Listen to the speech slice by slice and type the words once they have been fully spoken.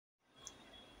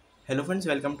Hello friends,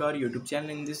 welcome to our YouTube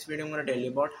channel. In this video, I'm going to tell you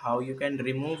about how you can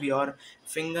remove your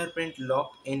fingerprint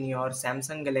lock in your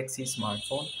Samsung Galaxy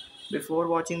smartphone. Before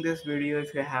watching this video,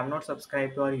 if you have not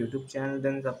subscribed to our YouTube channel,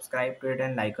 then subscribe to it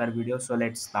and like our video. So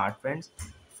let's start friends.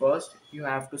 First, you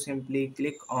have to simply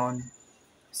click on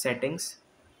settings.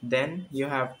 Then you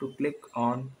have to click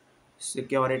on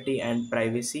security and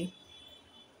privacy.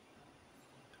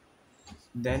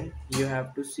 Then you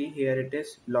have to see here it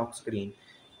is lock screen.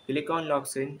 Click on lock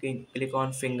screen, click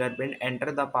on fingerprint,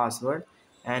 enter the password,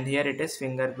 and here it is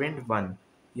fingerprint 1.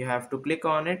 You have to click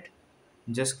on it.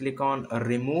 Just click on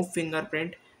remove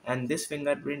fingerprint, and this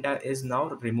fingerprint is now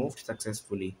removed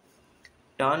successfully.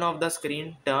 Turn off the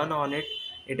screen, turn on it.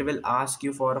 It will ask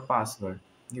you for a password.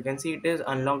 You can see it is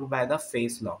unlocked by the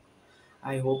face lock.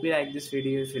 I hope you like this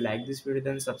video. If you like this video,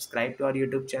 then subscribe to our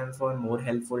YouTube channel for more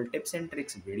helpful tips and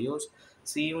tricks videos.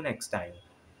 See you next time.